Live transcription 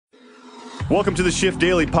Welcome to the Shift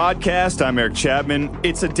Daily Podcast. I'm Eric Chapman.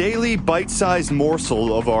 It's a daily bite-sized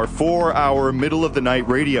morsel of our 4-hour middle-of-the-night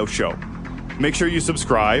radio show. Make sure you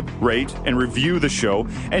subscribe, rate, and review the show,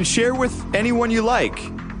 and share with anyone you like.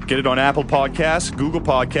 Get it on Apple Podcasts, Google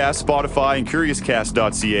Podcasts, Spotify, and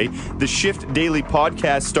CuriousCast.ca. The Shift Daily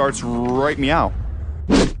Podcast starts right meow.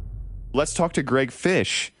 Let's talk to Greg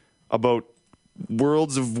Fish about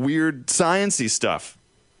worlds of weird sciencey stuff.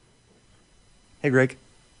 Hey, Greg.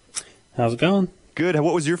 How's it going? Good.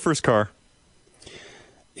 What was your first car?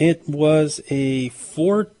 It was a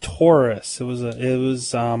Ford Taurus. It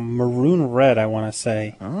was maroon red, I want to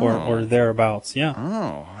say, or thereabouts. Yeah.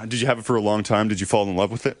 Oh, did you have it for a long time? Did you fall in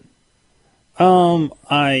love with it?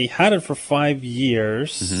 I had it for 5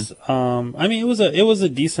 years. Mm-hmm. I mean, it was a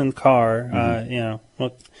decent car.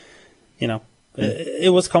 Mm-hmm.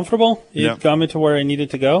 It was comfortable. It got me to where I needed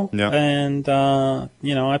to go. Yeah. And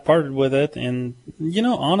I parted with it, and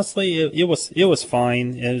honestly, it was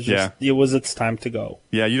fine. It was just it was its time to go.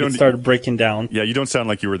 Yeah, it started breaking down. Yeah, you don't sound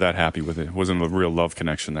like you were that happy with it. It wasn't a real love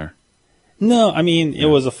connection there. No, I mean it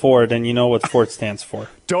was a Ford, and you know what Ford stands for.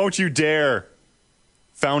 Don't you dare!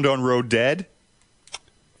 Found on road dead?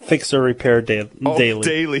 Fix or repair daily.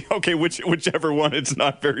 Daily. Okay, whichever one. It's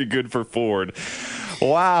not very good for Ford.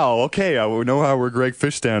 Wow. Okay, I know how where Greg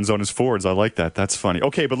Fish stands on his Fords. I like that. That's funny.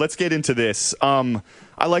 Okay, but let's get into this.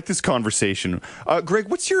 I like this conversation. Greg,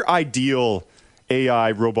 what's your ideal AI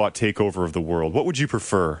robot takeover of the world? What would you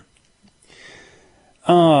prefer?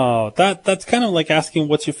 Oh, that's kind of like asking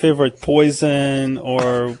what's your favorite poison,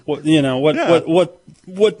 or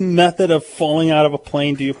what method of falling out of a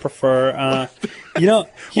plane do you prefer?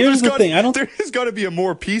 Here's the thing. There's got to be a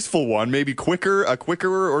more peaceful one, maybe quicker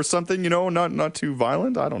or something. Not too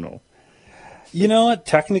violent. I don't know. You know what?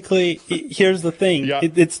 Technically, here's the thing. Yeah.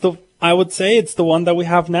 I would say it's the one that we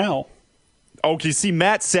have now. Okay, see,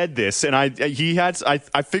 Matt said this, and I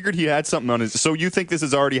figured he had something on his. So you think this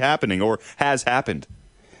is already happening or has happened?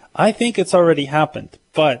 I think it's already happened,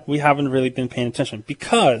 but we haven't really been paying attention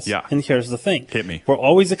because. Yeah. And here's the thing. Hit me. We're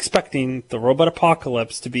always expecting the robot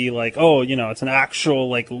apocalypse to be like, it's an actual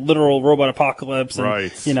literal robot apocalypse, and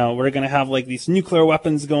right. We're gonna have these nuclear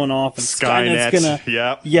weapons going off, and Skynet's gonna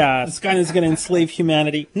Skynet's gonna enslave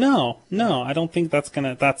humanity. No, I don't think that's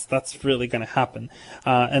really gonna happen.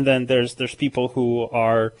 And then there's people who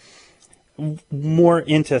are more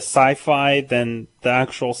into sci-fi than the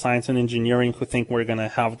actual science and engineering, who think we're going to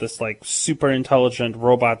have this super intelligent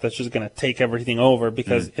robot that's just going to take everything over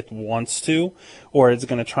because it wants to, or it's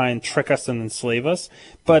going to try and trick us and enslave us.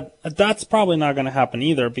 But that's probably not going to happen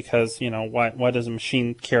either, because why does a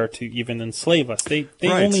machine care to even enslave us? They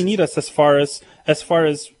right. only need us as far as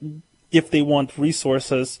if they want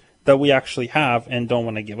resources that we actually have and don't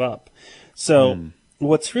want to give up. So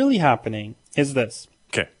what's really happening is this.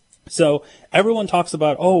 So everyone talks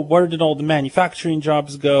about, where did all the manufacturing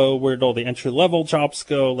jobs go? Where did all the entry-level jobs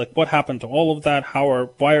go? What happened to all of that?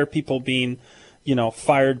 Why are people being,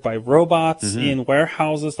 fired by robots in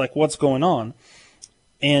warehouses? What's going on?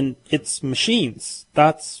 And it's machines.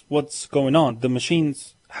 That's what's going on. The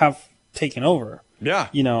machines have taken over. Yeah.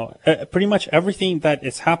 Pretty much everything that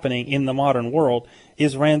is happening in the modern world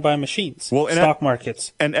is ran by machines. Well, stock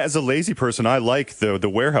markets. And as a lazy person, I like the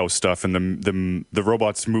warehouse stuff and the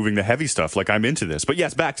robots moving the heavy stuff. I'm into this. But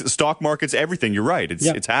yes, back to the stock markets, everything. You're right.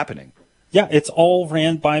 It's happening. Yeah, it's all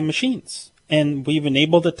ran by machines. And we've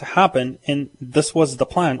enabled it to happen, and this was the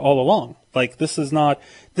plan all along. This is not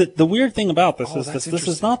the weird thing about this is this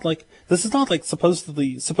is not supposed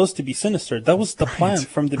to be sinister. That was the plan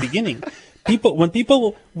from the beginning. When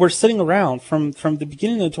people were sitting around from the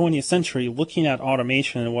beginning of the 20th century looking at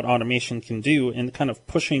automation and what automation can do and kind of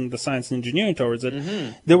pushing the science and engineering towards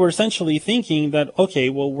it, they were essentially thinking that,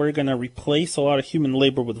 we're going to replace a lot of human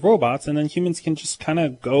labor with robots, and then humans can just kind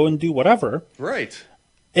of go and do whatever. Right.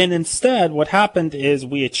 And instead, what happened is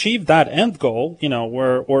we achieved that end goal,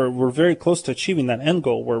 we're very close to achieving that end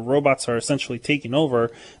goal, where robots are essentially taking over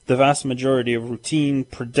the vast majority of routine,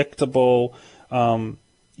 predictable,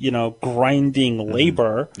 grinding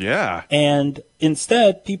labor. Yeah. And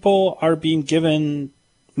instead, people are being given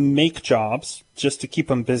make jobs just to keep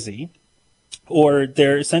them busy, or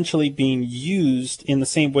they're essentially being used in the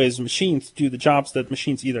same way as machines to do the jobs that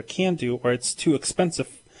machines either can do, or it's too expensive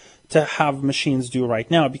to have machines do right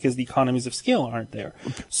now because the economies of scale aren't there.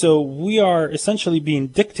 So we are essentially being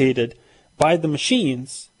dictated by the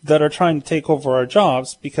machines that are trying to take over our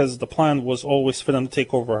jobs, because the plan was always for them to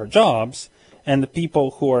take over our jobs, and the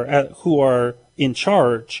people who are in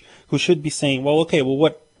charge, who should be saying,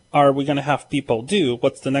 what are we going to have people do?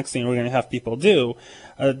 What's the next thing we're going to have people do?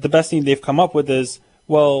 The best thing they've come up with is,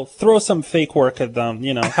 well, throw some fake work at them,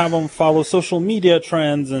 have them follow social media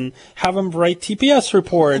trends and have them write TPS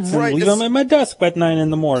reports and leave them at my desk at 9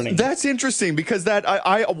 a.m. That's interesting because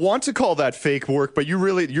I want to call that fake work, but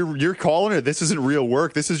you're calling it, this isn't real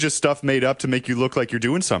work. This is just stuff made up to make you look like you're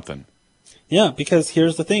doing something. Yeah, because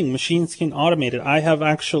here's the thing. Machines can automate it. I have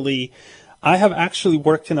actually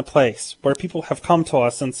worked in a place where people have come to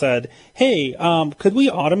us and said, hey, could we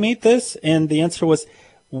automate this? And the answer was,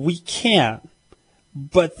 we can.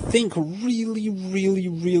 But think really, really,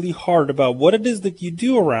 really hard about what it is that you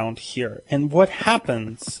do around here and what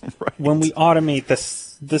happens when we automate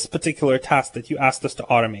this particular task that you asked us to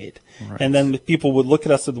automate. Right. And then people would look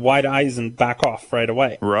at us with wide eyes and back off right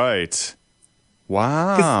away. Right.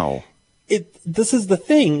 Wow. This is the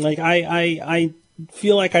thing. Like I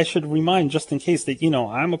feel like I should remind just in case that,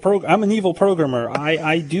 I'm an evil programmer.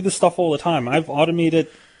 I do this stuff all the time. I've automated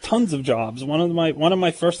tons of jobs. One of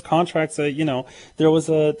my first contracts, there was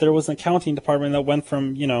an accounting department that went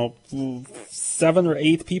from 7 or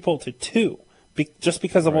 8 people to 2, just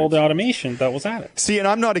because of all the automation that was added. See, and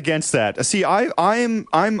I'm not against that. See, I'm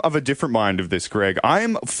of a different mind of this, Greg.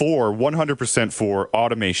 I'm 100% for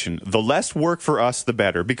automation. The less work for us, the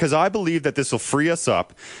better, because I believe that this will free us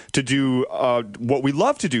up to do what we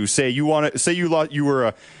love to do. Say you were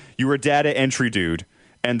a data entry dude.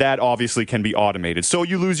 And that obviously can be automated. So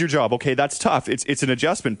you lose your job. Okay, that's tough. It's an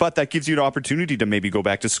adjustment, but that gives you an opportunity to maybe go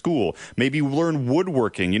back to school, maybe learn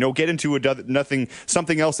woodworking, get into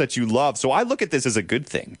something else that you love. So I look at this as a good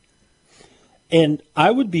thing. And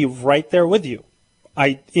I would be right there with you.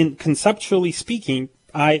 Conceptually speaking,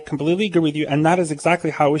 I completely agree with you, and that is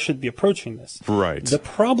exactly how we should be approaching this. Right. The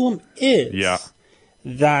problem is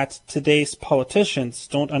that today's politicians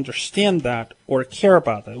don't understand that or care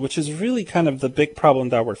about that, which is really kind of the big problem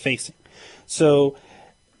that we're facing. So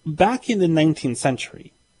back in the 19th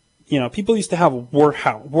century, people used to have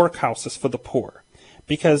workhouses for the poor,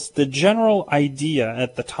 because the general idea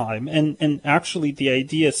at the time, and actually the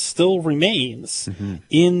idea still remains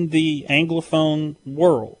in the Anglophone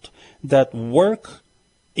world, that work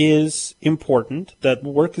is important, that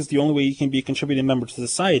work is the only way you can be a contributing member to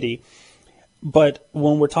society. But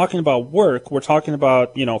when we're talking about work, we're talking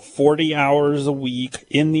about, 40 hours a week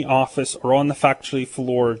in the office or on the factory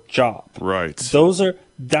floor job. Right.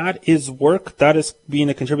 That is work. That is being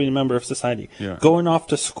a contributing member of society. Yeah. Going off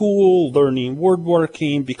to school, learning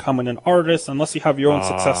woodworking, becoming an artist, unless you have your own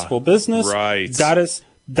successful business. Right. That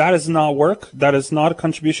is not work. That is not a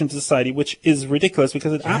contribution to society, which is ridiculous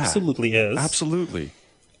because it absolutely is. Absolutely.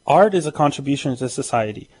 Art is a contribution to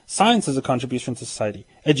society. Science is a contribution to society.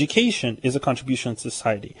 Education is a contribution to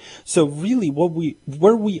society. So really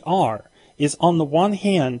where we are is, on the one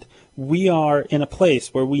hand, we are in a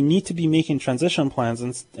place where we need to be making transition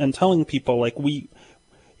plans and telling people, like,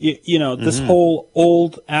 this whole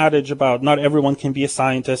old adage about not everyone can be a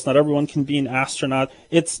scientist, not everyone can be an astronaut.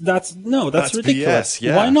 That's ridiculous. BS,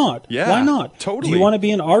 yeah. Why not? Yeah, why not? Totally. Do you want to be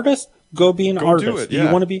an artist? Go be an artist. Do it, Do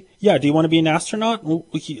you want to be? Yeah. Do you want to be an astronaut?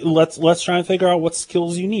 Let's try and figure out what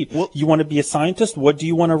skills you need. Well, you want to be a scientist? What do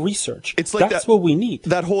you want to research? It's like that's what we need.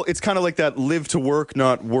 It's kind of like that live to work,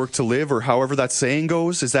 not work to live, or however that saying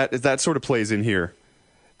goes. Is that sort of plays in here?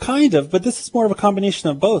 Kind of, but this is more of a combination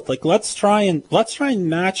of both. Like, let's try and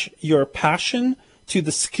match your passion to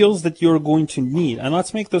the skills that you're going to need, and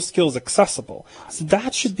let's make those skills accessible. So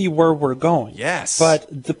that should be where we're going. Yes. But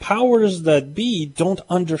the powers that be don't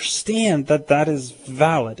understand that is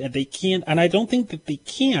valid, and they can't, and I don't think that they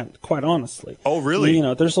can, quite honestly. Oh, really?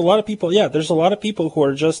 There's a lot of people, who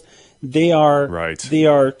are just, they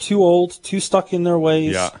are too old, too stuck in their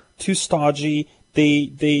ways, too stodgy,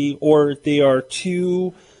 they are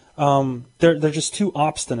too, they're just too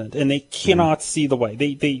obstinate, and they cannot see the way.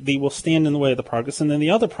 They will stand in the way of the progress. And then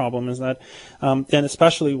the other problem is that, and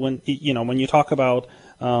especially when you talk about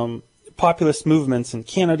populist movements in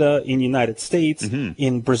Canada, in the United States,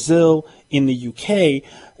 in Brazil, in the UK,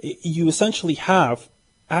 you essentially have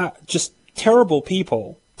just terrible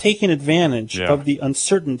people taking advantage of the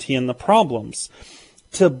uncertainty and the problems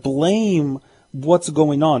to blame what's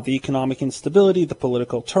going on, the economic instability, the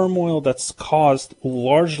political turmoil that's caused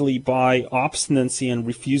largely by obstinacy and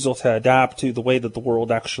refusal to adapt to the way that the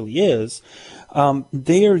world actually is.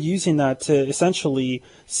 They are using that to essentially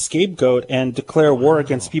scapegoat and declare war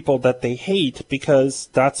against people that they hate, because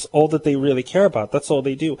that's all that they really care about. That's all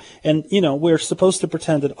they do. And, we're supposed to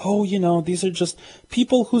pretend that, these are just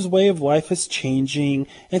people whose way of life is changing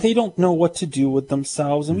and they don't know what to do with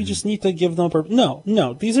themselves, and we just need to give them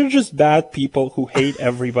No, these are just bad people who hate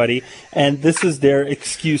everybody, and this is their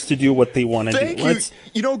excuse to do what they want to do. Thank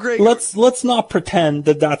you. Greg, let's not pretend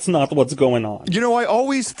that that's not what's going on. I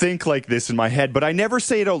always think like this in my head. head, but I never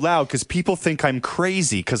say it out loud because people think I'm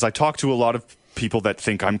crazy, because I talk to a lot of people that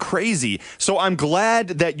think I'm crazy. So I'm glad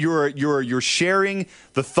that you're sharing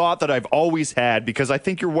the thought that I've always had, because I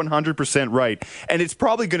think you're 100% right. And it's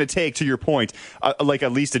probably going to take, to your point, like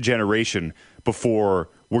at least a generation before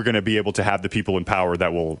we're going to be able to have the people in power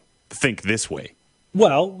that will think this way.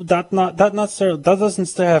 Well, that doesn't necessarily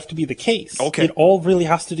have to be the case. Okay. It all really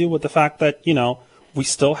has to do with the fact that, we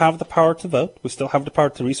still have the power to vote. We still have the power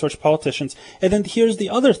to research politicians. And then here's the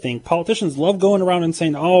other thing. Politicians love going around and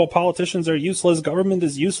saying, oh, politicians are useless. Government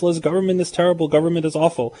is useless. Government is terrible. Government is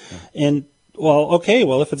awful. Yeah. And,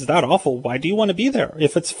 if it's that awful, why do you want to be there?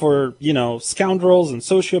 If it's for, scoundrels and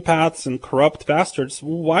sociopaths and corrupt bastards,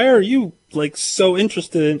 why are you so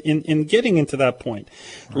interested in getting into that point?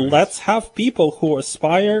 Right. Let's have people who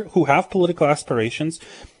aspire, who have political aspirations,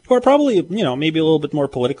 who are probably, maybe a little bit more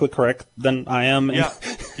politically correct than I am, and,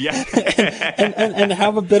 and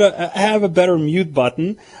have a better mute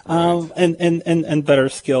button, and better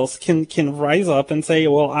skills can rise up and say,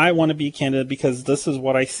 well, I want to be a candidate because this is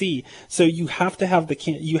what I see. So you have to have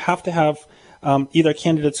either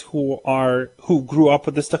candidates who grew up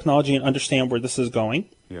with this technology and understand where this is going,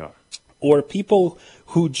 or people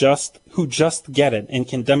who just get it and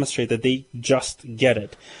can demonstrate that they just get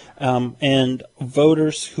it. And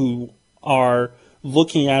voters who are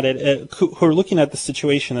looking at it, who are looking at the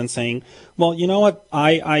situation and saying, well, you know what,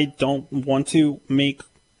 I don't want to make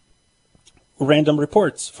random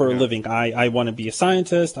reports for a living. I want to be a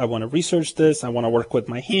scientist. I want to research this. I want to work with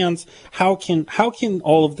my hands. How can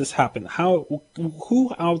all of this happen?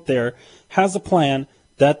 Who out there has a plan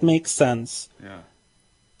that makes sense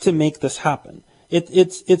to make this happen?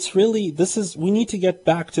 It's really, we need to get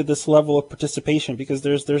back to this level of participation, because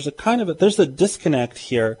there's a disconnect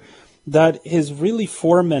here that is really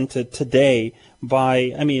fomented today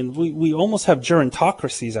by, we almost have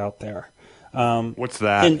gerontocracies out there. What's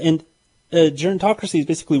that? And gerontocracy is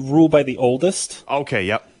basically rule by the oldest. Okay.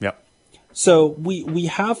 Yep. So we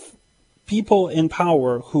have people in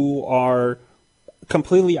power who are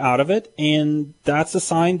completely out of it, and that's a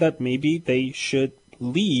sign that maybe they should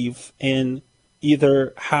leave and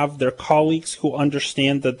either have their colleagues who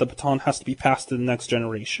understand that the baton has to be passed to the next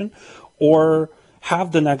generation, or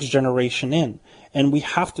have the next generation in. And we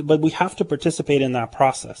have to participate in that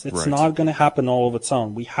process. It's not going to happen all of its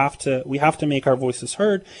own. We have to make our voices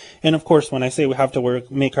heard. And of course, when I say we have to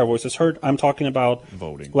make our voices heard, I'm talking about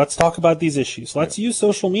voting. Let's talk about these issues. Let's use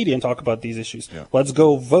social media and talk about these issues. Yeah. Let's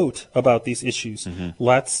go vote about these issues. Mm-hmm.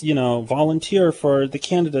 Let's, volunteer for the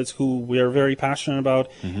candidates who we are very passionate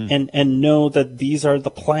about, and know that these are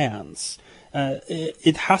the plans.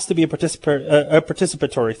 It has to be a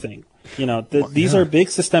participatory thing. These are big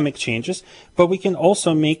systemic changes, but we can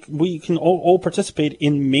also all participate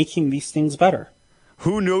in making these things better.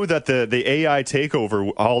 Who knew that the AI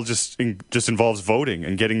takeover all just involves voting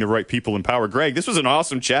and getting the right people in power? Greg, this was an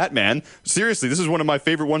awesome chat, man. Seriously, this is one of my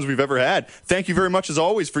favorite ones we've ever had. Thank you very much, as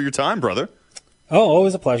always, for your time, brother. Oh,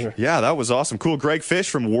 always a pleasure. Yeah, that was awesome. Cool. Greg Fish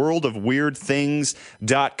from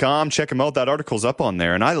worldofweirdthings.com. Check him out. That article's up on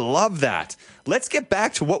there, and I love that. Let's get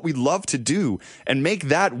back to what we love to do and make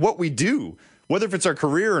that what we do, whether if it's our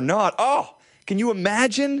career or not. Oh, can you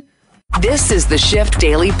imagine? This is the Shift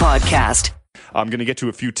Daily Podcast. I'm going to get to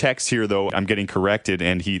a few texts here, though. I'm getting corrected,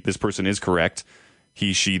 and this person is correct.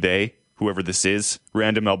 He, she, they, whoever this is.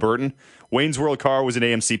 Random Albertan. Wayne's World car was an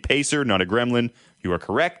AMC Pacer, not a Gremlin. You are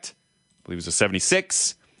correct. I believe it was a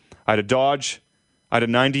 76. I had a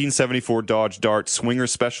 1974 Dodge Dart Swinger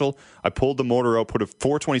Special. I pulled the motor out, put a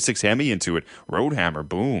 426 Hemi into it. Roadhammer,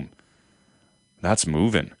 boom. That's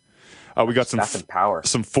moving. We got some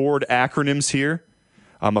Ford acronyms here.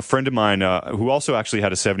 A friend of mine who also actually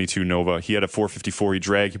had a 72 Nova, he had a 454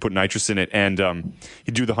 drag. He put nitrous in it, and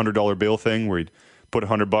he'd do the $100 bill thing where he'd put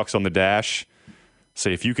 $100 on the dash.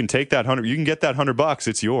 Say, if you can take that you can get that $100,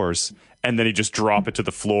 it's yours. And then he'd just drop it to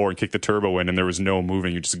the floor and kick the turbo in, and there was no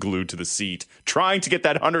moving. You're just glued to the seat, trying to get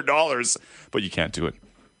that $100, but you can't do it.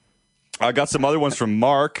 I got some other ones from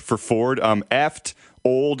Mark for Ford. Effed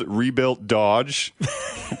old rebuilt Dodge.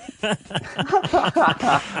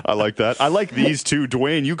 I like that. I like these too.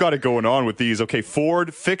 Dwayne, you got it going on with these. Okay,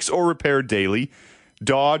 Ford, fix or repair daily.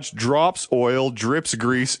 Dodge, drops oil, drips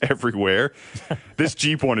grease everywhere. This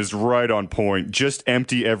Jeep one is right on point. Just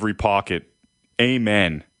empty every pocket.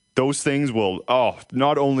 Amen. Those things will,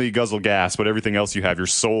 not only guzzle gas, but everything else you have, your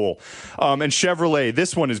soul. And Chevrolet,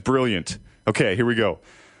 this one is brilliant. Okay, here we go.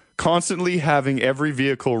 Constantly having every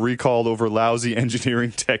vehicle recalled over lousy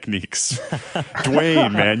engineering techniques.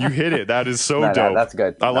 Dwayne, man, you hit it. That is so dope. No, that's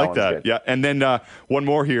good. I like that. Good. Yeah. And then one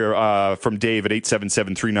more here from Dave at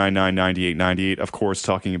 877-399-9898. Of course,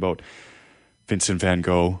 talking about Vincent Van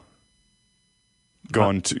Gogh.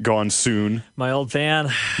 Gone soon. My old van.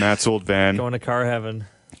 Matt's old van. Going to car heaven.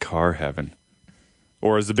 Car heaven.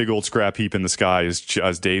 Or as the big old scrap heap in the sky,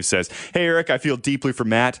 as Dave says, hey, Eric, I feel deeply for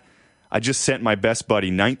Matt. I just sent my best buddy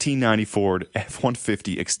 1990 Ford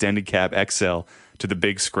F-150 Extended Cab XL to the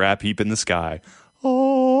big scrap heap in the sky.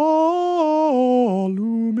 Aluminum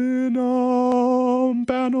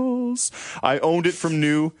panels. I owned it from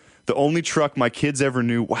new, the only truck my kids ever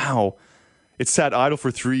knew. Wow. It sat idle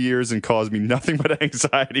for 3 years and caused me nothing but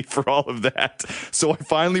anxiety for all of that. So I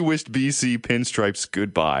finally wished BC Pinstripes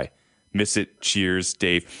goodbye. Miss it. Cheers,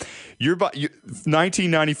 Dave.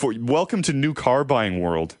 1994. Welcome to new car buying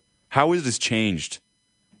world. How has this changed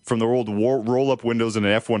from the old roll-up windows in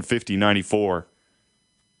an F-150 94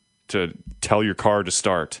 to tell your car to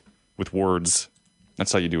start with words?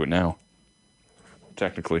 That's how you do it now,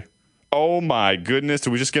 technically. Oh, my goodness.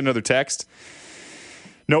 Did we just get another text?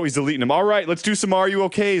 No, he's deleting them. All right, let's do some Are You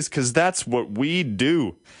OKs, because that's what we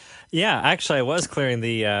do. Yeah, actually, I was clearing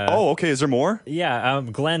the... Oh, okay. Is there more? Yeah,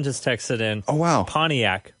 Glenn just texted in. Oh, wow.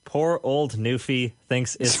 Pontiac. Poor old Newfie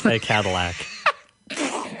thinks it's a Cadillac.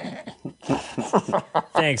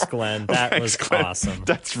 Thanks, Glenn. That was Glenn. Awesome.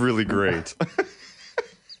 That's really great.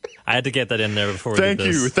 I had to get that in there before we did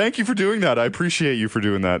this. Thank you for doing that. I appreciate you for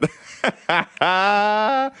doing that.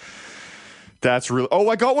 That's really... Oh,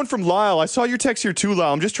 I got one from Lyle. I saw your text here too,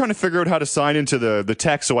 Lyle. I'm just trying to figure out how to sign into the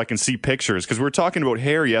text so I can see pictures, because we were talking about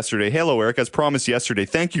hair yesterday. Hello, Eric. As promised yesterday.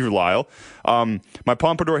 Thank you, Lyle. My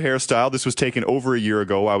pompadour hairstyle, this was taken over a year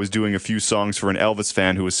ago. I was doing a few songs for an Elvis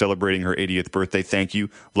fan who was celebrating her 80th birthday. Thank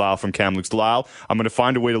you, Lyle from Kamloops. Lyle, I'm going to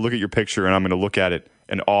find a way to look at your picture, and I'm going to look at it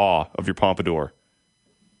in awe of your pompadour,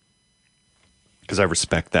 because I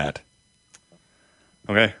respect that.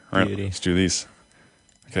 Okay. All right. Beauty. Let's do these.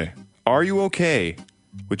 Okay. Are you okay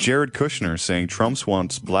with Jared Kushner saying Trump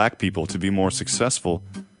wants black people to be more successful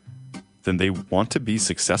than they want to be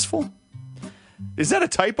successful? Is that a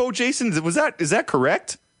typo, Jason? Is that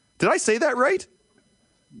correct? Did I say that right?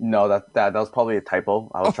 No, that was probably a typo.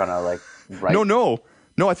 I was trying to write. No.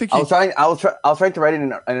 I think I was trying to write it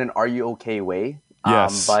in an Are you okay way.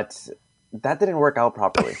 Yes, but that didn't work out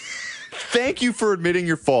properly. Thank you for admitting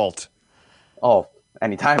your fault. Oh.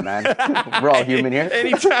 Anytime, man. We're all human here.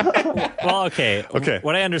 Anytime. Well, okay.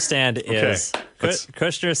 What I understand is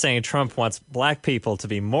Kushner saying Trump wants black people to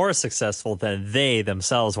be more successful than they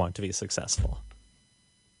themselves want to be successful.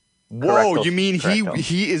 Whoa, Correcto. you mean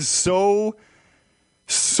he is so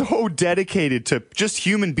dedicated to just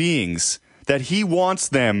human beings that he wants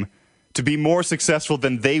them to be more successful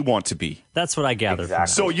than they want to be. That's what I gather from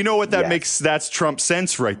Exactly. So you know what that makes? That's Trump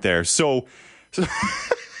sense right there. So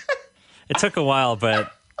it took a while,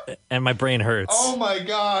 and my brain hurts. oh my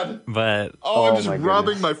God. But I'm just my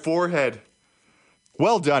rubbing goodness. my forehead.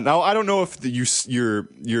 Well done. Now I don't know if you're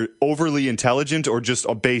overly intelligent or just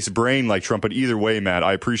a base brain like Trump, but either way, Matt,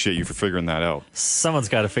 I appreciate you for figuring that out. someone's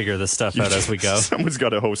got to figure this stuff out as we go. Someone's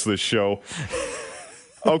got to host this show.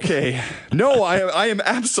 Okay. No, I am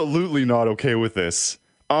absolutely not okay with this.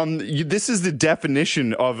 This is the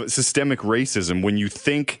definition of systemic racism when you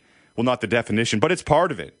think, well, not the definition, but it's part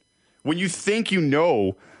of it. When you think you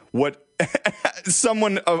know what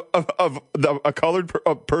someone a colored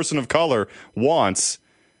person of color wants,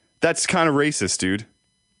 that's kind of racist, dude.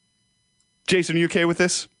 Jason, are you okay with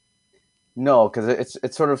this? No, because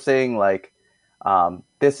it's sort of saying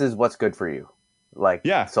this is what's good for you.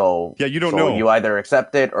 So you don't know. You either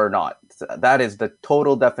accept it or not. That is the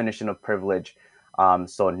total definition of privilege.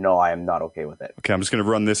 So no, I am not okay with it. Okay, I'm just going to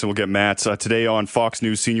run this and we'll get Matt's. Today on Fox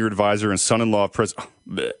News, senior advisor and son-in-law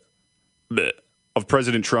of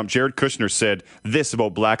President Trump, Jared Kushner, said this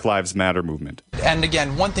about Black Lives Matter movement. And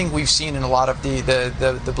again, one thing we've seen in a lot of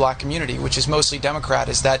the black community, which is mostly Democrat,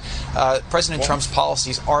 is that President Trump's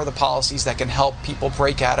policies are the policies that can help people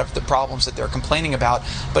break out of the problems that they're complaining about,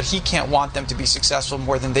 but he can't want them to be successful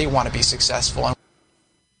more than they want to be successful.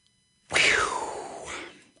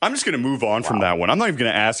 I'm just going to move on from that one. I'm not even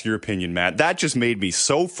going to ask your opinion, Matt. That just made me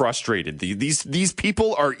so frustrated. These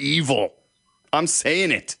people are evil. I'm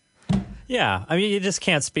saying it. Yeah, I mean, you just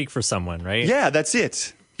can't speak for someone, right? Yeah, that's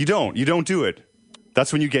it. You don't do it.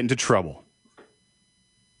 That's when you get into trouble.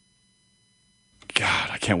 God,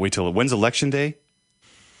 I can't wait till when's election day?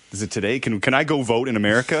 Is it today? Can I go vote in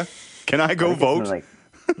America? Can I go vote?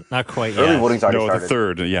 Not quite Early yet. voting's already No, started. the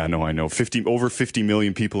third. Yeah, no, I know. Over 50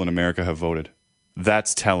 million people in America have voted.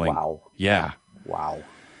 That's telling. Wow. Yeah. Wow.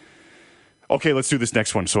 Okay, let's do this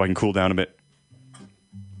next one so I can cool down a bit.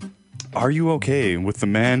 Are you okay with the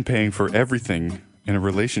man paying for everything in a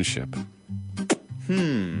relationship?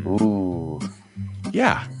 Ooh.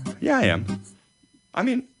 Yeah, I am. I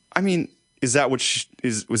mean, is that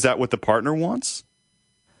was that what the partner wants?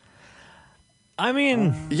 I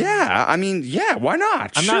mean, yeah, why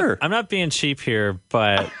not? I'm not being cheap here,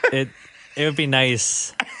 but it would be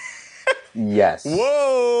nice. Yes.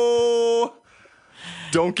 Whoa!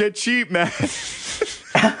 Don't get cheap, man.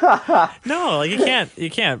 No, like you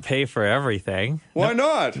can't pay for everything. Why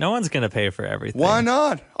not? No one's gonna pay for everything. Why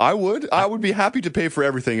not? I would be happy to pay for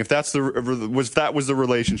everything if that was the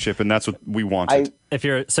relationship and that's what we wanted.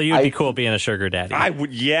 You'd be cool being a sugar daddy. I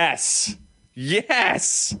would. Yes.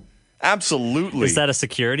 Absolutely. Is that a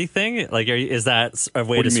security thing? Like, is that a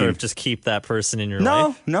way to sort of just keep that person in your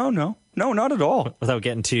life? No, not at all. Without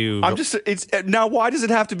getting too... Now, why does it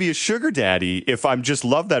have to be a sugar daddy if I'm just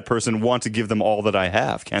love that person, want to give them all that I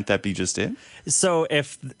have? Can't that be just it? So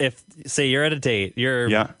if say you're at a date,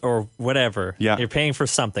 or whatever, you're paying for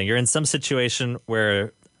something, you're in some situation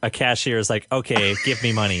where a cashier is like, okay, give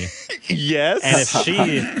me money. Yes. And if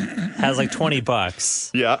she has like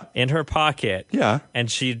 $20 in her pocket,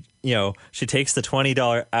 and she takes the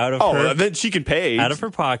 $20 out of her... then she can pay. Out of her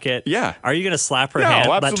pocket. Yeah. Are you going to slap her hand?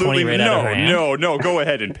 Absolutely. That 20 right out of her hand? No, go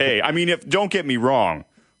ahead and pay. I mean, don't get me wrong.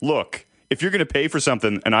 Look, if you're going to pay for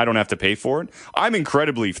something and I don't have to pay for it, I'm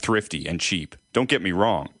incredibly thrifty and cheap. Don't get me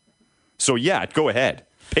wrong. So yeah, go ahead.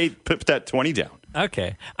 Put that 20 down.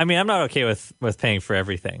 Okay. I mean, I'm not okay with paying for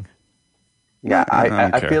everything. Yeah,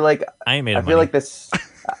 I feel like I feel like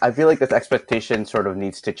this expectation sort of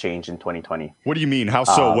needs to change in 2020. What do you mean? How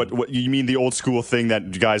so? What you mean the old school thing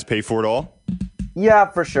that guys pay for it all?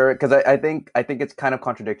 Yeah, for sure. Because I think it's kind of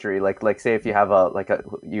contradictory. Like say if you have a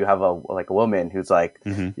woman who's like,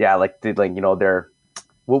 they're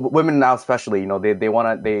women now especially, they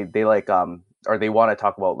want to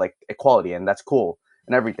talk about like equality, and that's cool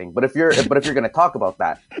and everything. But if you're going to talk about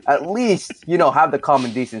that, at least have the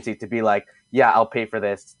common decency to be like, yeah, I'll pay for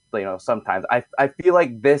this. Sometimes I feel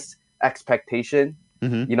like this expectation,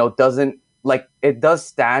 doesn't, like, it does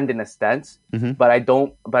stand in a sense, but I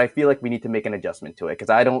feel like we need to make an adjustment to it, because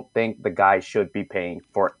I don't think the guy should be paying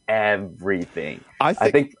for everything. I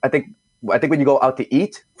think when you go out to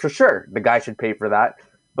eat, for sure, the guy should pay for that.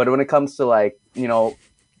 But when it comes to like,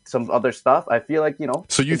 some other stuff, I feel like,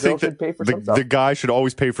 so you think that the guy should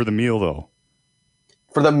always pay for the meal though?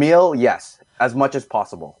 For the meal, yes. As much as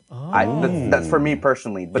possible. That's for me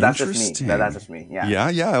personally, but that's just me. That's just me. Yeah.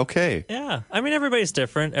 Yeah. Okay. Yeah. I mean, everybody's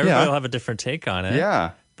different. Everybody will have a different take on it.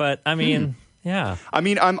 Yeah. But I mean, yeah. I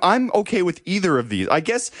mean, I'm okay with either of these. I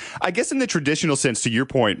guess in the traditional sense, to your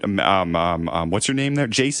point, what's your name there,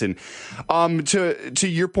 Jason? To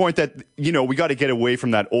your point that we got to get away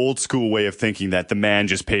from that old school way of thinking that the man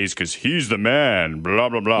just pays because he's the man. Blah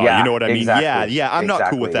blah blah. Yeah, you know what I mean? exactly. Yeah. I'm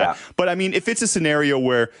not cool with that. Yeah. But I mean, if it's a scenario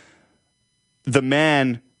where the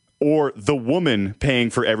man or the woman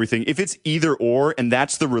paying for everything, if it's either or, and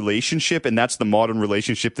that's the relationship, and that's the modern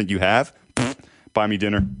relationship that you have, buy me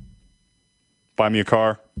dinner, buy me a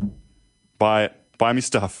car, buy me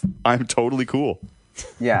stuff. I'm totally cool.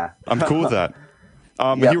 Yeah. I'm cool with that.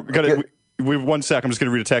 We have 1 sec. I'm just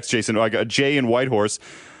going to read a text, Jason. I got Jay in Whitehorse.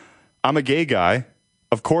 I'm a gay guy.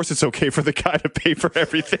 Of course it's okay for the guy to pay for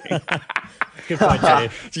everything. Good point, Jay.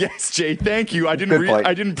 Yes, Jay, thank you. I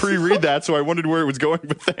didn't pre-read that, so I wondered where it was going,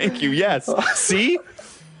 but thank you. Yes. See?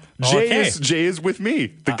 Jay is with me.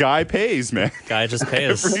 The guy pays, man. Guy just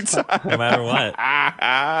pays. Every time. No matter what.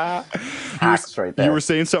 You were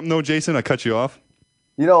saying something though, Jason? I cut you off.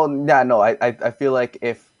 I feel like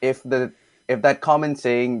if that common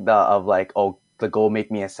saying of like, oh, the go make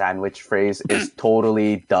me a sandwich phrase is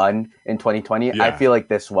totally done in 2020, I feel like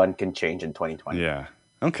this one can change in 2020. Yeah.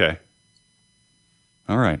 Okay.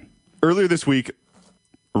 All right. Earlier this week,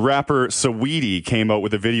 rapper Saweetie came out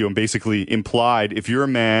with a video and basically implied if your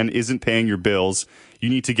man isn't paying your bills, you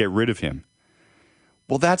need to get rid of him.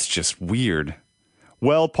 Well, that's just weird.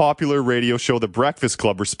 Well, popular radio show The Breakfast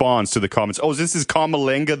Club responds to the comments. Oh, this is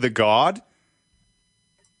Kamalenga the God?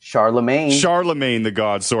 Charlemagne the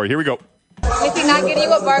God. Sorry. Here we go. If you're not getting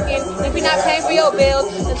you a bargain, if you're not paying for your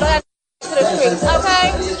bills, then throw that to the streets,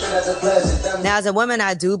 okay? Now, as a woman,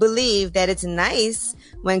 I do believe that it's nice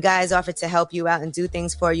when guys offer to help you out and do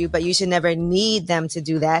things for you, but you should never need them to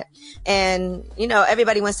do that. And,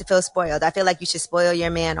 everybody wants to feel spoiled. I feel like you should spoil your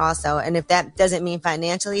man also. And if that doesn't mean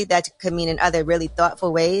financially, that could mean in other really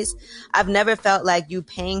thoughtful ways. I've never felt like you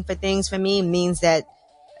paying for things for me means that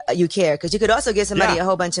you care, because you could also give somebody a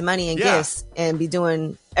whole bunch of money and gifts and be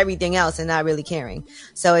doing everything else and not really caring.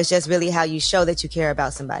 So it's just really how you show that you care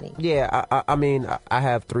about somebody. Yeah, I mean, I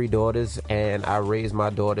have 3 daughters, and I raise my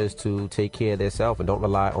daughters to take care of themselves and don't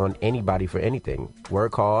rely on anybody for anything.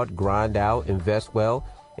 Work hard, grind out, invest well,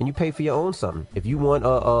 and you pay for your own something. If you want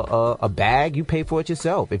a bag, you pay for it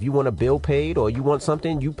yourself. If you want a bill paid or you want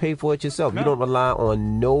something, you pay for it yourself. You don't rely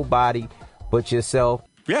on nobody but yourself.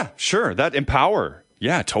 Yeah, sure. That empower.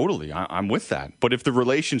 Yeah, totally. I'm with that. But if the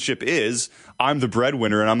relationship is, I'm the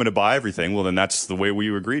breadwinner and I'm going to buy everything, well, then that's the way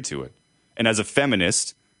we agreed to it. And as a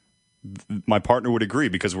feminist, my partner would agree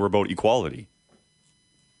because we're about equality.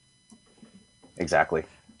 Exactly.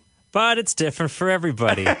 But it's different for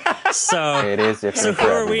everybody. So it is different. So who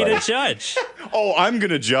are we to judge? Oh, I'm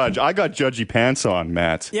gonna judge. I got judgy pants on,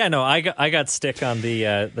 Matt. Yeah, no, I got stick on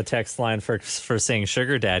the text line for saying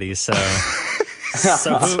sugar daddy. So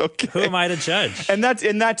who am I to judge? And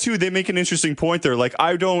that too. They make an interesting point there. Like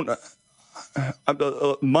I don't.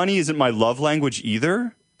 Money isn't my love language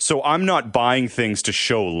either. So I'm not buying things to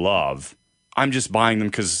show love. I'm just buying them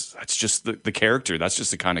because that's just the character. That's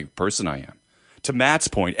just the kind of person I am. To Matt's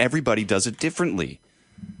point, everybody does it differently.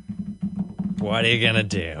 What are you going to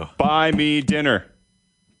do? Buy me dinner.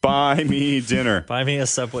 Buy me dinner. Buy me a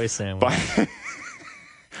Subway sandwich.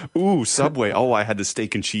 Ooh, Subway. Oh, I had the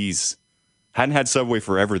steak and cheese. Hadn't had Subway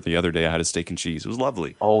forever. The other day I had a steak and cheese. It was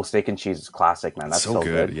lovely. Oh, steak and cheese is classic, man. That's so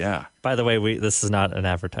good. Yeah. By the way, this is not an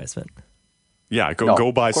advertisement. Yeah,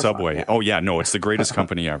 go buy Subway. Yeah. Oh, yeah, no, it's the greatest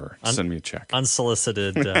company ever. Send me a check.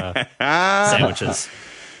 Unsolicited sandwiches.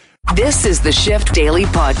 This is the Shift Daily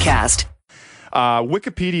Podcast.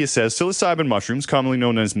 Wikipedia says psilocybin mushrooms, commonly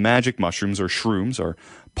known as magic mushrooms or shrooms, are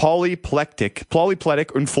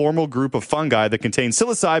polypletic informal group of fungi that contain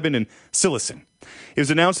psilocybin and psilocin. It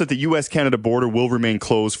was announced that the U.S.-Canada border will remain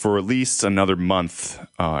closed for at least another month.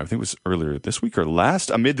 I think it was earlier this week or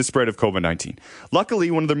last, amid the spread of COVID-19.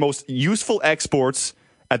 Luckily, one of the most useful exports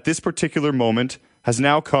at this particular moment has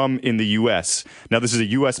now come in the U.S. Now, this is a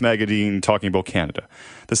U.S. magazine talking about Canada.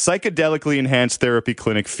 The psychedelically enhanced therapy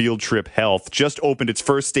clinic Field Trip Health just opened its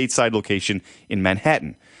first stateside location in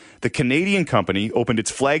Manhattan. The Canadian company opened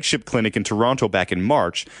its flagship clinic in Toronto back in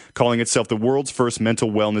March, calling itself the world's first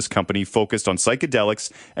mental wellness company focused on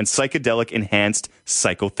psychedelics and psychedelic-enhanced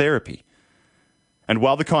psychotherapy. And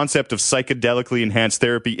while the concept of psychedelically enhanced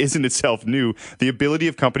therapy isn't itself new, the ability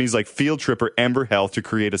of companies like Field Trip or Ember Health to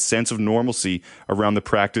create a sense of normalcy around the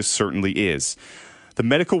practice certainly is. The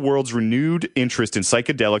medical world's renewed interest in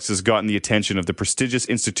psychedelics has gotten the attention of the prestigious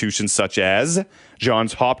institutions such as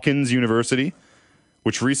Johns Hopkins University,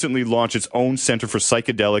 which recently launched its own Center for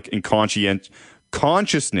Psychedelic and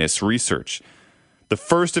Consciousness Research, the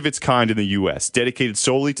first of its kind in the U.S., dedicated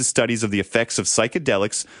solely to studies of the effects of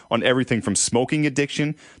psychedelics on everything from smoking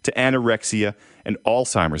addiction to anorexia and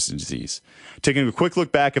Alzheimer's disease. Taking a quick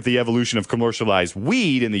look back at the evolution of commercialized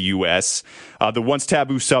weed in the U.S., the once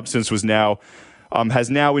taboo substance has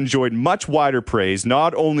now enjoyed much wider praise,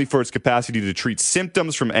 not only for its capacity to treat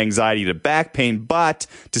symptoms from anxiety to back pain, but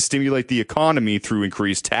to stimulate the economy through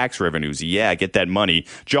increased tax revenues. Yeah, get that money,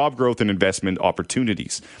 job growth, and investment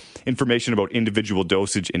opportunities. Information about individual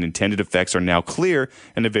dosage and intended effects are now clear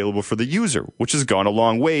and available for the user, which has gone a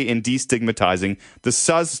long way in destigmatizing the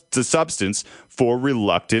substance for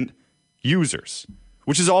reluctant users.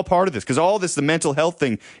 Which is all part of this, because all this, the mental health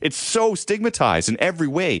thing, it's so stigmatized in every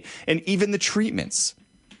way, and even the treatments.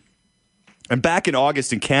 And back in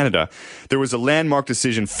August in Canada, there was a landmark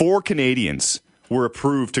decision. 4 Canadians were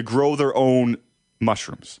approved to grow their own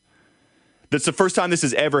mushrooms. That's the first time this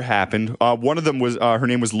has ever happened. One of them was, her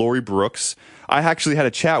name was Lori Brooks. I actually had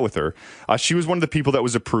a chat with her. She was one of the people that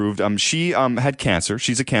was approved. She had cancer.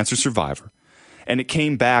 She's a cancer survivor. And it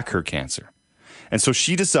came back, her cancer. And so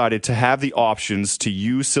she decided to have the options to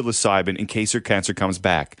use psilocybin in case her cancer comes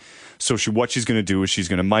back. So what she's going to do is she's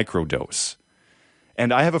going to microdose.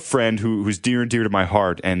 And I have a friend who's dear and dear to my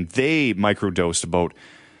heart, and they microdosed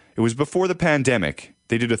it was before the pandemic.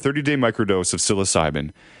 They did a 30-day microdose of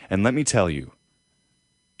psilocybin. And let me tell you,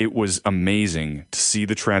 it was amazing to see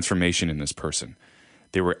the transformation in this person.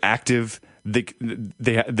 They were active. They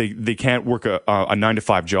can't work a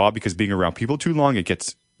 9-to-5 job because being around people too long, it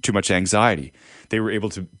gets too much anxiety. They were able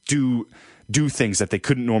to do things that they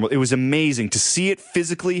couldn't normally. It was amazing to see it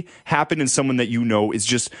physically happen in someone that you know is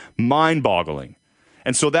just mind-boggling.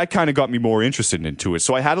 And so that kind of got me more interested into it.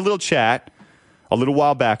 So I had a little chat a little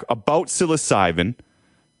while back about psilocybin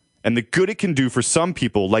and the good it can do for some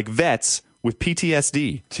people, like vets with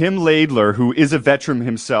PTSD. Tim Laidler, who is a veteran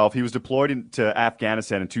himself, he was deployed to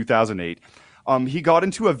Afghanistan in 2008. He got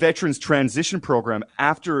into a veterans transition program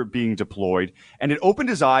after being deployed, and it opened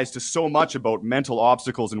his eyes to so much about mental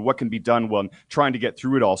obstacles and what can be done when trying to get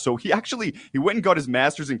through it all. So he went and got his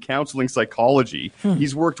master's in counseling psychology.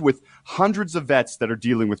 He's worked with hundreds of vets that are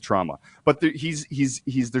dealing with trauma, but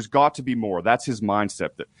there's got to be more. That's his mindset.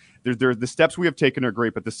 The steps we have taken are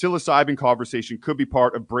great, but the psilocybin conversation could be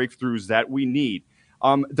part of breakthroughs that we need.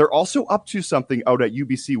 They're also up to something out at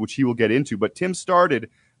UBC, which he will get into, but Tim started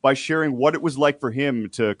by sharing what it was like for him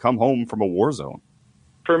to come home from a war zone.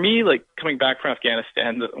 For me, like coming back from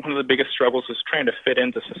Afghanistan, one of the biggest struggles was trying to fit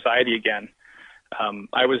into society again.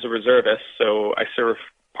 I was a reservist, so I served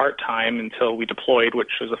part-time until we deployed, which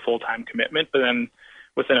was a full-time commitment. But then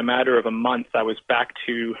within a matter of a month, I was back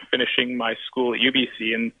to finishing my school at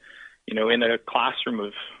UBC and, in a classroom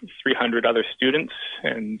of 300 other students.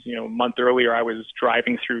 And, a month earlier, I was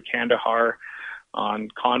driving through Kandahar on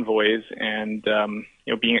convoys and,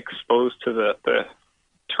 being exposed to the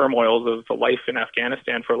turmoils of the life in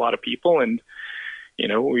Afghanistan for a lot of people. And,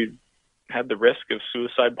 we had the risk of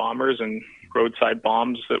suicide bombers and roadside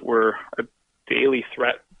bombs that were a daily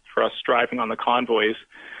threat for us driving on the convoys.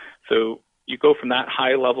 So you go from that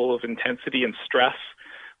high level of intensity and stress,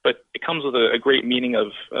 but it comes with a great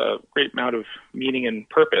great amount of meaning and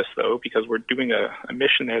purpose, though, because we're doing a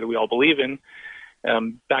mission there that we all believe in.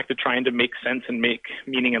 Back to trying to make sense and make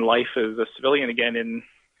meaning in life as a civilian again in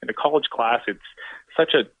a college class. It's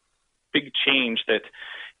such a big change that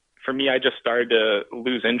for me, I just started to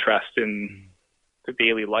lose interest in the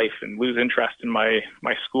daily life and lose interest in my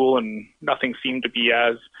school, and nothing seemed to be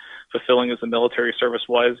as fulfilling as the military service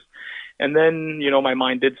was. And then, my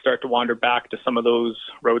mind did start to wander back to some of those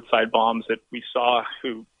roadside bombs that we saw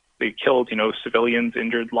they killed, civilians,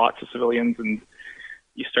 injured lots of civilians. And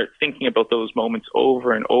you start thinking about those moments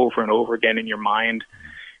over and over and over again in your mind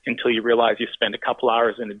until you realize you spend a couple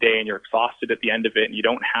hours in a day and you're exhausted at the end of it, and you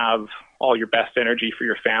don't have all your best energy for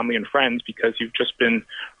your family and friends because you've just been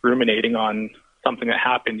ruminating on something that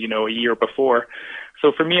happened, a year before.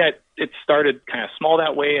 So for me, it started kind of small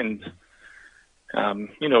that way. And,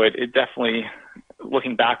 it definitely,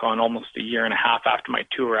 looking back on almost a year and a half after my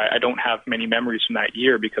tour, I don't have many memories from that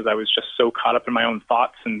year because I was just so caught up in my own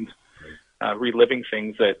thoughts and reliving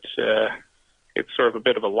things that it's sort of a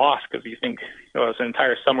bit of a loss because you think, it was an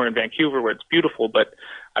entire summer in Vancouver where it's beautiful, but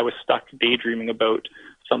I was stuck daydreaming about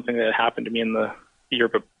something that had happened to me in the year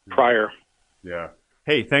prior. Yeah.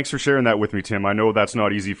 Hey, thanks for sharing that with me, Tim. I know that's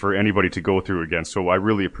not easy for anybody to go through again, so I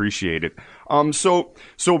really appreciate it. So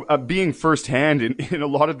being firsthand in a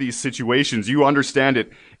lot of these situations, you understand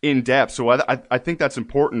it in depth. So I think that's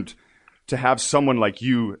important to have someone like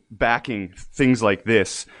you backing things like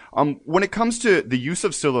this. When it comes to the use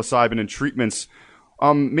of psilocybin and treatments,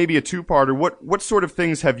 maybe a two-parter, what sort of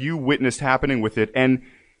things have you witnessed happening with it? And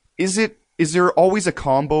is there always a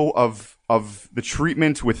combo of the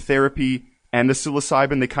treatment with therapy and the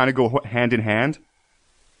psilocybin? They kind of go hand in hand?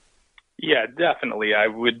 Yeah, definitely. I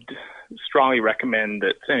would strongly recommend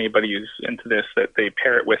that anybody who's into this, that they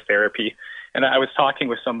pair it with therapy. And I was talking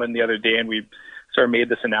with someone the other day, and we sort of made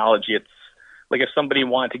this analogy. It's like if somebody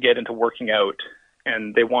wanted to get into working out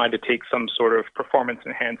and they wanted to take some sort of performance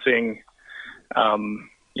enhancing,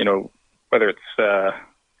 whether it's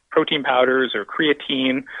protein powders or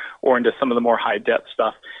creatine or into some of the more high depth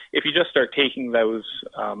stuff. If you just start taking those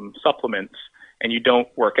supplements and you don't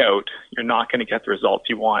work out, you're not going to get the results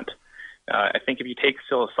you want. I think if you take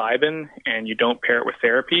psilocybin and you don't pair it with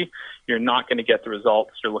therapy, you're not going to get the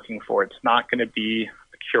results you're looking for. It's not going to be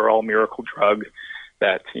a cure-all miracle drug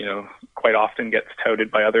that, quite often gets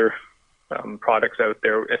touted by other products out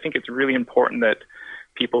there. I think it's really important that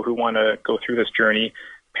people who want to go through this journey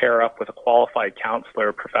pair up with a qualified counselor,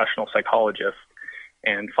 a professional psychologist,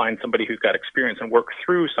 and find somebody who's got experience and work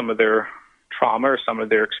through some of their trauma or some of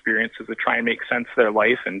their experiences to try and make sense of their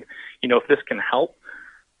life. And, if this can help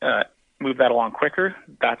move that along quicker,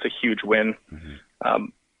 that's a huge win. Mm-hmm.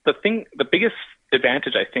 The biggest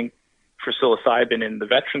advantage, I think, for psilocybin in the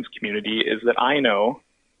veterans community is that I know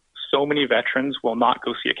so many veterans will not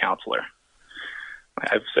go see a counselor.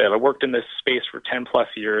 I've said I worked in this space for 10 plus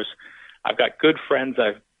years. I've got good friends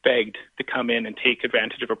I've begged to come in and take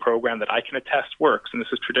advantage of a program that I can attest works. And this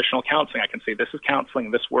is traditional counseling. I can say, this is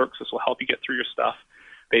counseling, this works, this will help you get through your stuff.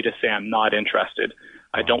 They just say, I'm not interested.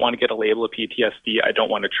 I don't want to get a label of PTSD. I don't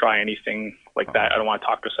want to try anything like that. I don't want to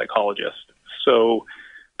talk to a psychologist. So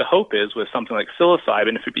the hope is with something like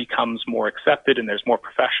psilocybin, if it becomes more accepted and there's more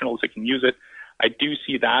professionals that can use it, I do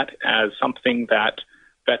see that as something that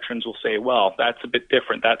veterans will say, well, that's a bit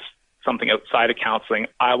different. That's something outside of counseling.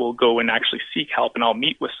 I will go and actually seek help, and I'll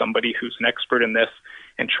meet with somebody who's an expert in this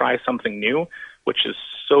and try something new, which is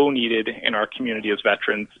so needed in our community as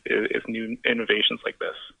veterans is new innovations like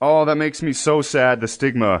this. Oh, that makes me so sad, the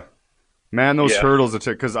stigma. Man, those hurdles,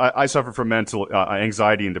 because I suffer from mental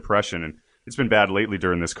anxiety and depression, and it's been bad lately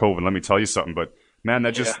during this COVID, let me tell you something, but man,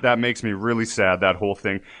 that makes me really sad, that whole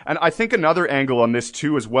thing. And I think another angle on this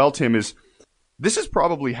too as well, Tim, is this is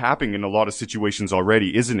probably happening in a lot of situations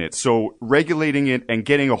already, isn't it? So regulating it and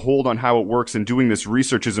getting a hold on how it works and doing this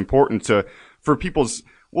research is important for people's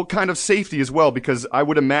kind of safety as well, because I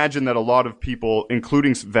would imagine that a lot of people,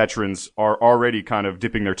 including veterans, are already kind of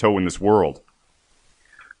dipping their toe in this world.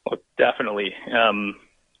 Well, definitely.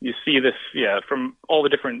 You see this, from all the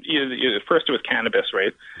different, first it was cannabis,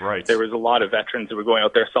 right? Right. There was a lot of veterans who were going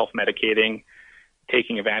out there self-medicating,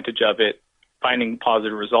 taking advantage of it, finding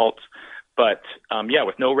positive results. But,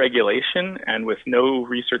 with no regulation and with no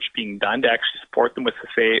research being done to actually support them with to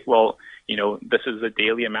say, well, this is a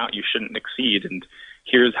daily amount you shouldn't exceed, and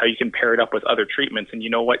here's how you can pair it up with other treatments. And you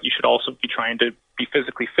know what? You should also be trying to be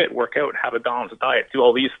physically fit, work out, have a balanced diet, do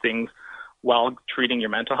all these things while treating your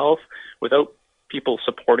mental health. Without people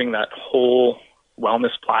supporting that whole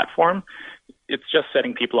wellness platform, it's just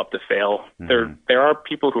setting people up to fail. Mm-hmm. There are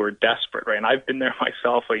people who are desperate, right? And I've been there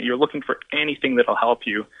myself. Like, you're looking for anything that'll help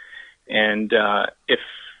you. And if,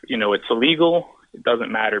 it's illegal, it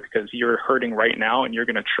doesn't matter because you're hurting right now and you're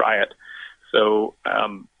going to try it. So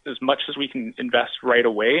as much as we can invest right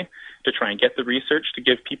away to try and get the research to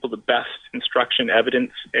give people the best instruction,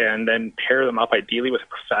 evidence, and then pair them up ideally with a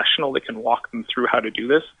professional that can walk them through how to do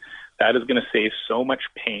this, that is going to save so much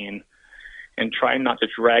pain. And trying not to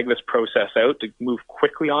drag this process out, to move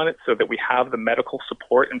quickly on it so that we have the medical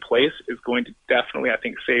support in place is going to definitely, I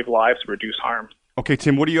think, save lives and reduce harm. Okay,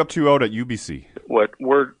 Tim, what are you up to out at UBC? What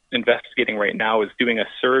we're investigating right now is doing a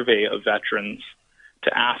survey of veterans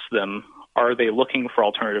to ask them, are they looking for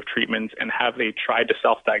alternative treatments, and have they tried to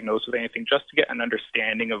self-diagnose with anything, just to get an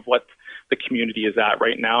understanding of what the community is at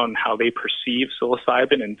right now and how they perceive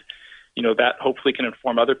psilocybin. And, that hopefully can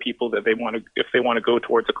inform other people that if they want to go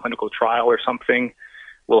towards a clinical trial or something,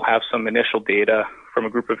 we'll have some initial data from a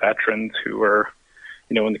group of veterans who are,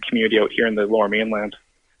 in the community out here in the Lower Mainland.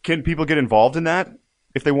 Can people get involved in that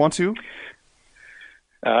if they want to?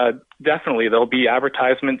 Definitely. There'll be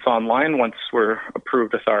advertisements online once we're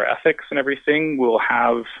approved with our ethics and everything. We'll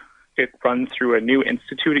have it run through a new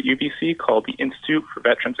institute at UBC called the Institute for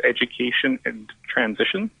Veterans Education and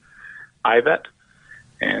Transition, IVET.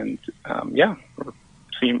 And we're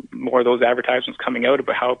seeing more of those advertisements coming out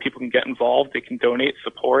about how people can get involved. They can donate,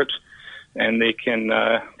 support, and they can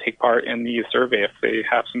take part in the survey if they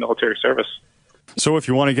have some military service. So if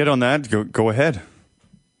you want to get on that, go ahead.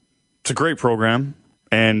 It's a great program.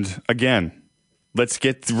 And again, let's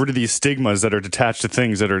get rid of these stigmas that are attached to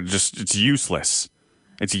things that are just, it's useless.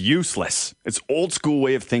 It's useless. It's old school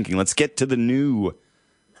way of thinking. Let's get to the new.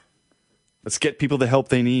 Let's get people the help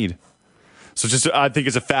they need. So I think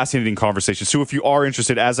it's a fascinating conversation. So if you are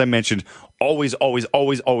interested, as I mentioned, always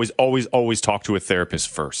talk to a therapist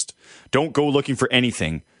first. Don't go looking for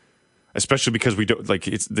anything. Especially because we don't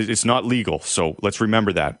it's not legal, so let's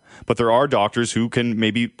remember that. But there are doctors who can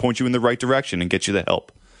maybe point you in the right direction and get you the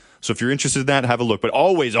help. So if you're interested in that, have a look. But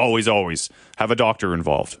always have a doctor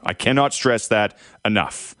involved. I cannot stress that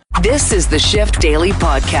enough. This is the Shift Daily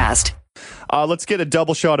Podcast. Let's get a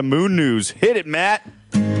double shot of moon news. Hit it, Matt.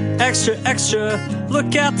 Extra,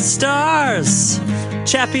 look at the stars.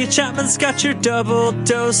 Chappie Chapman's got your double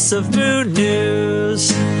dose of moon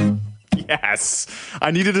news. Yes.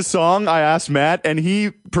 I needed a song. I asked Matt, and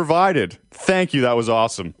he provided. Thank you. That was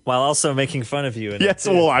awesome. While also making fun of you. Yes.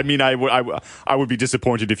 Well, I mean, I would be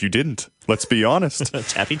disappointed if you didn't. Let's be honest.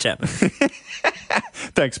 Chappie Chapman.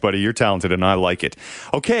 Thanks, buddy. You're talented, and I like it.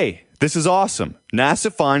 Okay. This is awesome.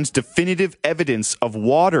 NASA finds definitive evidence of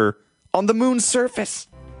water on the moon's surface.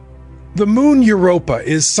 The moon Europa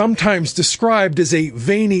is sometimes described as a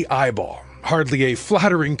veiny eyeball. Hardly a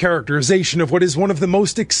flattering characterization of what is one of the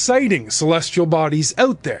most exciting celestial bodies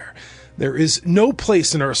out there. There is no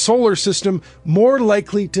place in our solar system more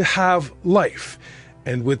likely to have life.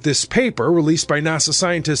 And with this paper, released by NASA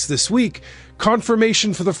scientists this week,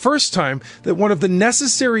 confirmation for the first time that one of the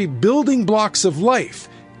necessary building blocks of life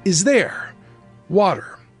is there: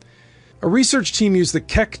 water. A research team used the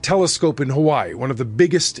Keck telescope in Hawaii, one of the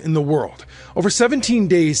biggest in the world. Over 17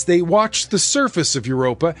 days, they watched the surface of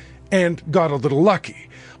Europa and got a little lucky.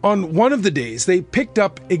 On one of the days, they picked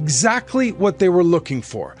up exactly what they were looking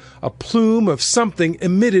for: a plume of something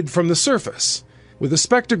emitted from the surface. With a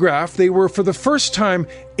spectrograph, they were for the first time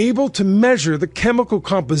able to measure the chemical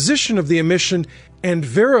composition of the emission and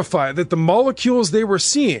verify that the molecules they were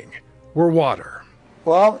seeing were water.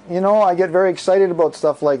 Well, I get very excited about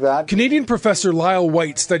stuff like that. Canadian professor Lyle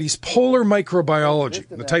White studies polar microbiology,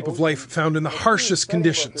 the type of life found in the harshest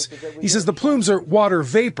conditions. He says the plumes are water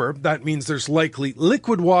vapor. That means there's likely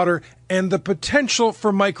liquid water and the potential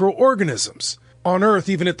for microorganisms. On Earth,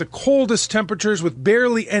 even at the coldest temperatures with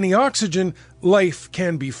barely any oxygen, life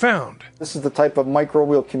can be found. This is the type of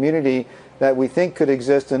microbial community that we think could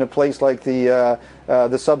exist in a place like the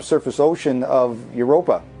subsurface ocean of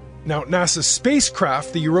Europa. Now, NASA's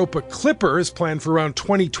spacecraft, the Europa Clipper, is planned for around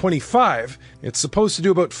 2025. It's supposed to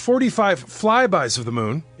do about 45 flybys of the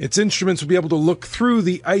moon. Its instruments will be able to look through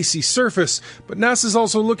the icy surface, but NASA's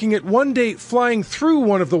also looking at one day flying through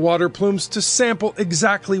one of the water plumes to sample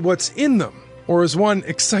exactly what's in them. Or as one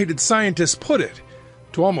excited scientist put it,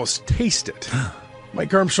 to almost taste it.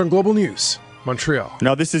 Mike Armstrong, Global News, Montreal.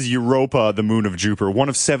 Now, this is Europa, the moon of Jupiter, one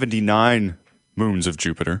of 79 moons of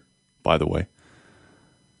Jupiter, by the way.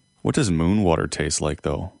 What does moon water taste like,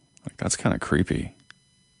 though? Like, that's kind of creepy.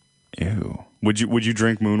 Ew. Would you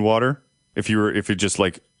drink moon water if it just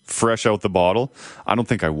like fresh out the bottle? I don't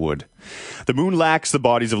think I would. The moon lacks the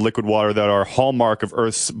bodies of liquid water that are hallmark of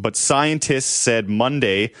Earth's, but scientists said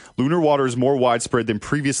Monday lunar water is more widespread than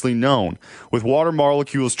previously known, with water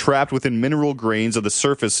molecules trapped within mineral grains of the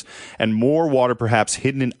surface and more water perhaps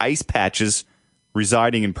hidden in ice patches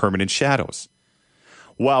residing in permanent shadows.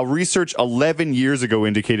 While research 11 years ago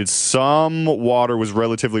indicated some water was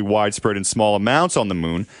relatively widespread in small amounts on the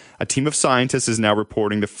moon, a team of scientists is now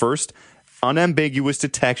reporting the first unambiguous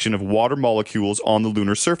detection of water molecules on the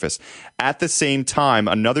lunar surface. At the same time,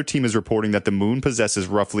 another team is reporting that the moon possesses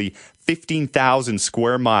roughly 15,000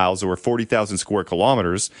 square miles or 40,000 square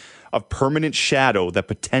kilometers of permanent shadow that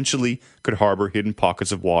potentially could harbor hidden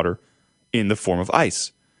pockets of water in the form of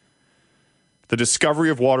ice. The discovery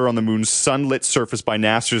of water on the moon's sunlit surface by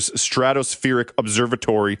NASA's Stratospheric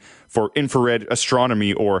Observatory for Infrared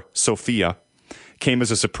Astronomy, or SOFIA, came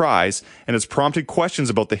as a surprise and has prompted questions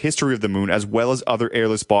about the history of the moon as well as other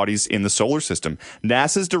airless bodies in the solar system.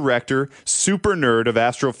 NASA's director, super nerd of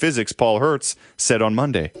astrophysics, Paul Hertz, said on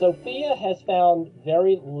Monday. SOFIA has found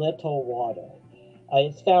very little water.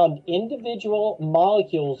 It's found individual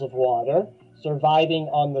molecules of water surviving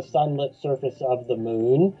on the sunlit surface of the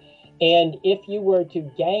moon. And if you were to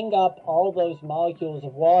gang up all those molecules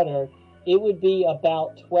of water, it would be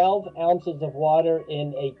about 12 ounces of water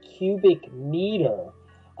in a cubic meter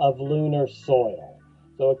of lunar soil.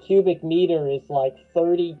 So a cubic meter is like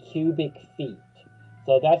 30 cubic feet.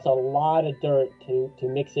 So that's a lot of dirt to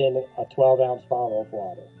mix in a 12-ounce bottle of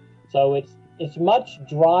water. So it's much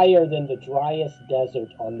drier than the driest desert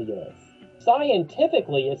on the Earth.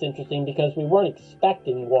 Scientifically, it's interesting because we weren't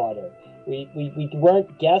expecting water. We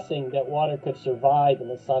weren't guessing that water could survive in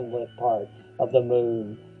the sunlit part of the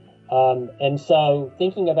moon. And so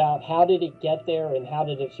thinking about how did it get there and how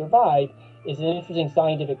did it survive is an interesting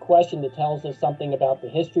scientific question that tells us something about the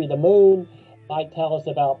history of the moon, might tell us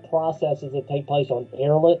about processes that take place on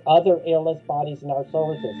other airless bodies in our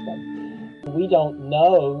solar system. We don't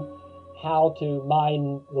know how to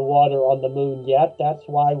mine the water on the moon yet. That's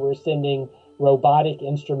why we're sending robotic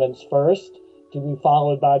instruments first, to be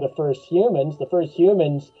followed by the first humans. The first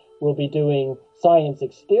humans will be doing science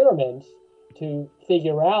experiments to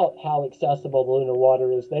figure out how accessible the lunar water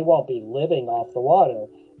is. They won't be living off the water.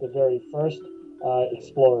 The very first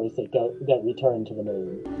explorers that return to the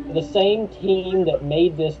moon. The same team that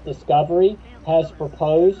made this discovery has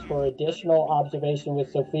proposed for additional observation with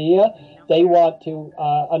SOFIA. They want to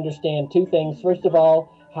understand two things. First of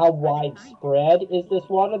all, how widespread is this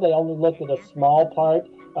water? They only looked at a small part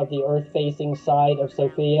of the Earth-facing side of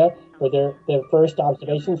SOFIA for their first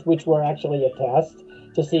observations, which were actually a test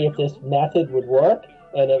to see if this method would work,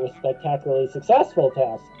 and it was a spectacularly successful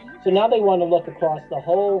test. So now they want to look across the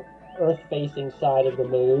whole Earth-facing side of the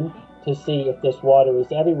moon to see if this water is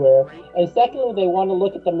everywhere. And secondly, they want to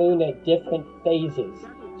look at the moon at different phases.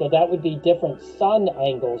 So that would be different sun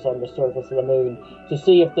angles on the surface of the moon to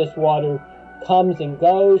see if this water comes and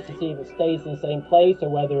goes, to see if it stays in the same place or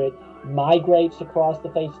whether it migrates across the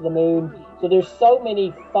face of the moon. So there's so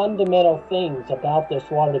many fundamental things about this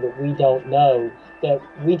water that we don't know, that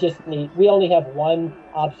we only have one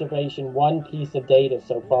observation, one piece of data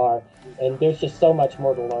so far, and there's just so much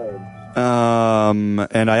more to learn.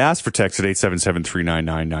 And I asked for text at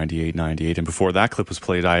 877-399-9898, and before that clip was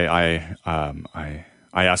played, I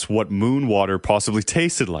asked what moon water possibly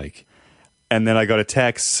tasted like. And then I got a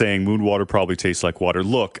text saying moon water probably tastes like water.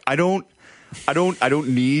 Look, I don't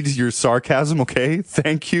need your sarcasm, okay?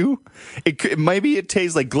 Thank you. Maybe it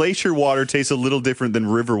tastes like glacier water tastes a little different than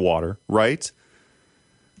river water, right?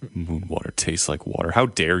 Moon water tastes like water. How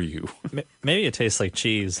dare you? Maybe it tastes like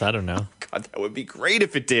cheese. I don't know. God, that would be great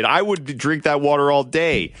if it did. I would drink that water all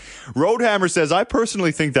day. Roadhammer says, I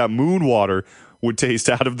personally think that moon water would taste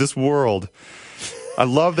out of this world. I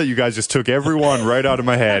love that you guys just took everyone right out of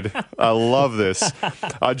my head. I love this.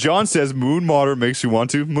 John says, moon water makes you want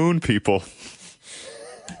to moon people.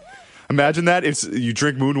 Imagine that if you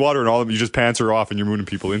drink moon water and all of them, you just pants her off and you're mooning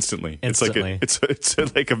people instantly. It's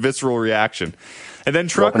like a visceral reaction. And then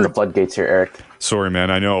Trucker, open the floodgates here, Eric. Sorry,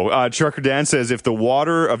 man, I know. Trucker Dan says if the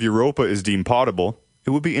water of Europa is deemed potable, it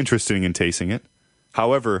would be interesting in tasting it.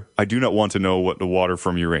 However, I do not want to know what the water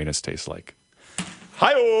from Uranus tastes like.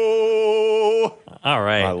 Hi-oh! All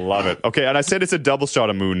right. I love it. Okay, and I said it's a double shot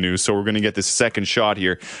of moon news, so we're going to get this second shot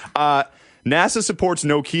here. NASA supports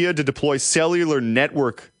Nokia to deploy cellular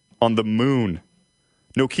network on the moon.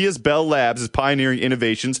 Nokia's Bell Labs' pioneering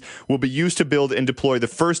innovations will be used to build and deploy the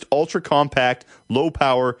first ultra-compact,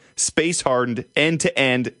 low-power, space-hardened,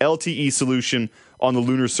 end-to-end LTE solution on the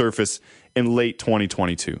lunar surface in late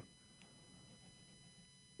 2022.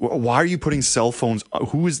 Why are you putting cell phones?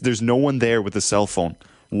 There's no one there with a cell phone.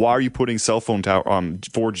 Why are you putting cell phone tower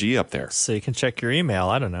 4G up there? So you can check your email.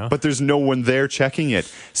 I don't know. But there's no one there checking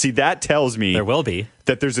it. See, that tells me there will be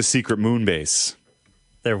that there's a secret moon base.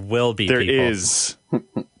 There will be. There is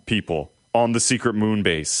people on the secret moon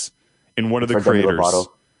base in one of the craters.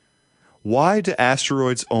 Why do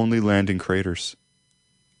asteroids only land in craters?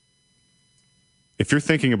 If you're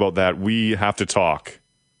thinking about that, we have to talk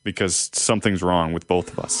because something's wrong with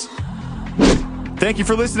both of us. Thank you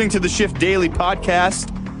for listening to the Shift Daily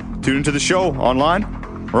podcast. Tune into the show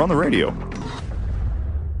online or on the radio.